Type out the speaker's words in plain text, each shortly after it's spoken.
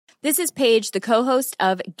This is Paige, the co-host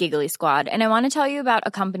of Giggly Squad, and I want to tell you about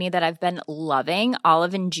a company that I've been loving,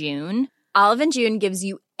 Olive & June. Olive & June gives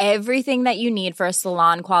you everything that you need for a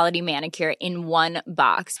salon-quality manicure in one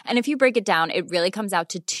box. And if you break it down, it really comes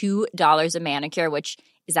out to $2 a manicure, which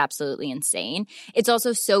is absolutely insane. It's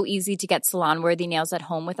also so easy to get salon-worthy nails at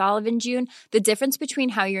home with Olive & June. The difference between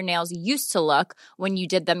how your nails used to look when you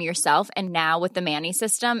did them yourself and now with the Mani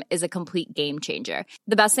system is a complete game changer.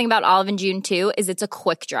 The best thing about Olive & June, too, is it's a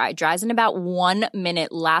quick dry. Dries in about 1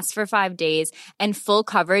 minute, lasts for 5 days, and full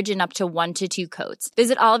coverage in up to 1 to 2 coats.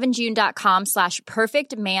 Visit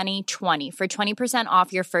oliveandjune.com/perfectmani20 for 20%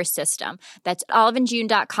 off your first system. That's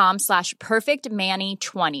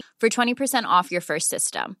oliveandjune.com/perfectmani20 for 20% off your first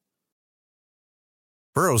system.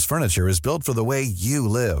 Burrow's furniture is built for the way you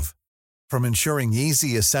live. From ensuring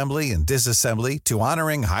easy assembly and disassembly to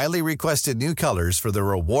honoring highly requested new colors for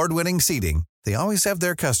their award-winning seating, they always have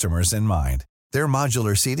their customers in mind. Their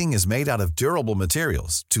modular seating is made out of durable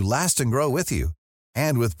materials to last and grow with you.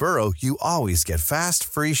 And with Burrow, you always get fast,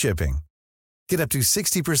 free shipping. Get up to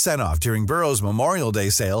 60% off during Burrow's Memorial Day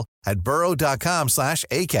sale at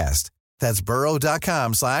burrow.com/ACAST. That's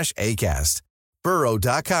burrow.com/ACAST.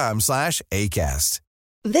 burrow.com/ACAST.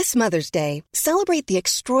 This Mother's Day, celebrate the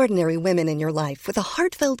extraordinary women in your life with a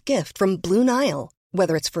heartfelt gift from Blue Nile.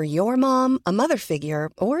 Whether it's for your mom, a mother figure,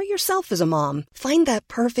 or yourself as a mom, find that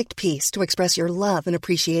perfect piece to express your love and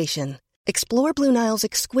appreciation. Explore Blue Nile's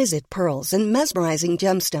exquisite pearls and mesmerizing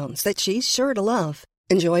gemstones that she's sure to love.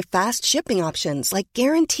 Enjoy fast shipping options like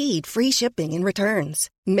guaranteed free shipping and returns.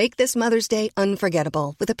 Make this Mother's Day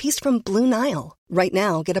unforgettable with a piece from Blue Nile. Right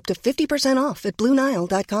now, get up to 50% off at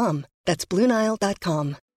BlueNile.com. That's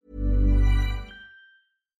BlueNile.com.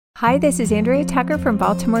 Hi, this is Andrea Tucker from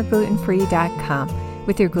BaltimoreGlutenFree.com.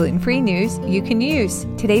 With your gluten-free news you can use.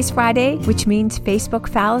 Today's Friday, which means Facebook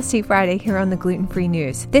Fallacy Friday here on the Gluten-Free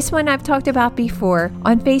News. This one I've talked about before.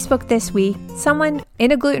 On Facebook this week, someone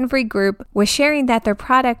in a gluten-free group was sharing that their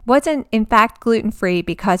product wasn't in fact gluten-free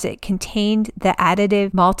because it contained the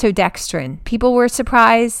additive maltodextrin. People were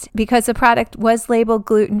surprised because the product was labeled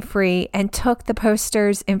gluten-free and took the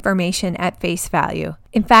poster's information at face value.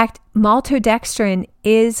 In fact, maltodextrin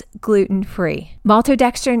is gluten-free.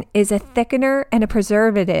 Maltodextrin is a thickener and a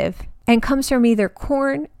preservative and comes from either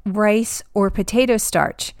corn, rice, or potato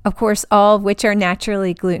starch, of course, all of which are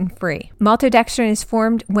naturally gluten-free. Maltodextrin is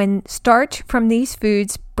formed when starch from these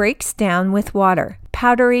foods breaks down with water.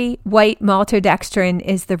 Powdery white maltodextrin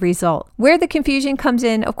is the result. Where the confusion comes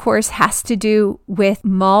in, of course, has to do with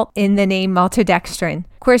malt in the name maltodextrin.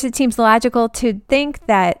 Of course, it seems logical to think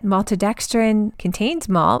that maltodextrin contains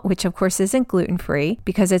malt, which of course isn't gluten-free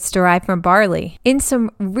because it's derived from barley. In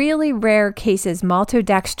some really rare cases,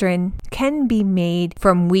 maltodextrin can be made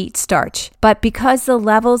from wheat starch, but because the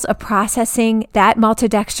levels of processing that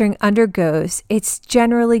maltodextrin undergoes, it's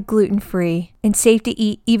generally gluten-free and safe to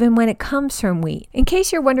eat even when it comes from wheat. In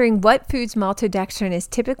case you're wondering what foods maltodextrin is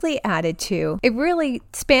typically added to, it really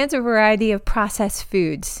spans a variety of processed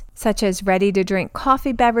foods, such as ready-to-drink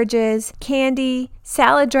coffee beverages, candy,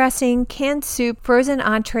 salad dressing, canned soup, frozen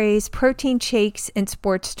entrees, protein shakes, and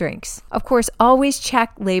sports drinks. Of course, always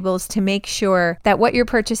check labels to make sure that what you're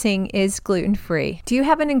purchasing is gluten-free. Do you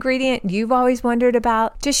have an ingredient you've always wondered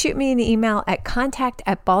about? Just shoot me an email at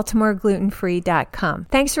contact@baltimoreglutenfree.com.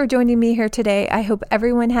 Thanks for joining me here today. I hope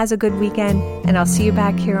everyone has a good weekend, and I'll see you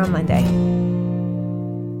back here on Monday.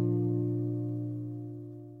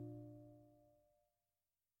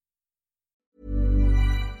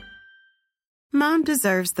 Mom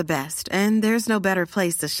deserves the best, and there's no better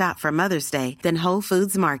place to shop for Mother's Day than Whole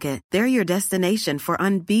Foods Market. They're your destination for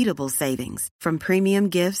unbeatable savings, from premium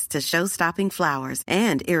gifts to show-stopping flowers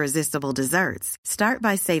and irresistible desserts. Start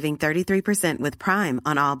by saving 33% with Prime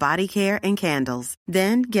on all body care and candles.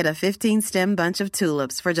 Then get a 15-stem bunch of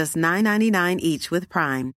tulips for just $9.99 each with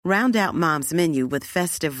Prime. Round out Mom's menu with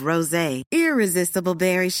festive rosé, irresistible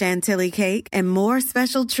berry chantilly cake, and more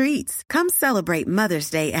special treats. Come celebrate Mother's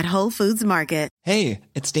Day at Whole Foods Market. Hey,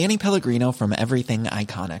 it's Danny Pellegrino from Everything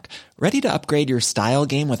Iconic. Ready to upgrade your style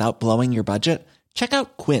game without blowing your budget? Check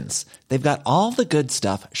out Quince. They've got all the good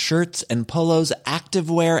stuff, shirts and polos,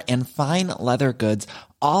 activewear, and fine leather goods,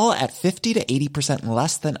 all at 50 to 80%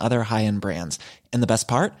 less than other high-end brands. And the best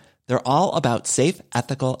part? They're all about safe,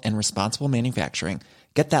 ethical, and responsible manufacturing.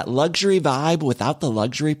 Get that luxury vibe without the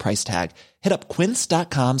luxury price tag. Hit up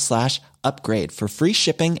quince.com/upgrade for free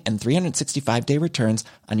shipping and 365-day returns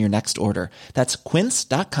on your next order. That's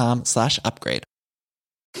quince.com/upgrade.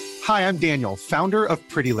 Hi, I'm Daniel, founder of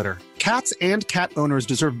Pretty Litter. Cats and cat owners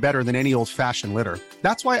deserve better than any old-fashioned litter.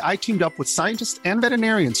 That's why I teamed up with scientists and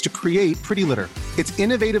veterinarians to create Pretty Litter. Its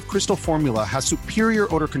innovative crystal formula has superior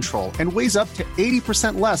odor control and weighs up to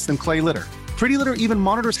 80% less than clay litter. Pretty Litter even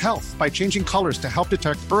monitors health by changing colors to help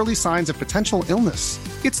detect early signs of potential illness.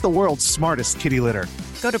 It's the world's smartest kitty litter.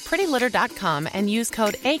 Go to prettylitter.com and use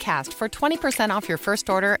code ACAST for 20% off your first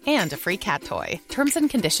order and a free cat toy. Terms and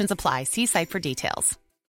conditions apply. See site for details.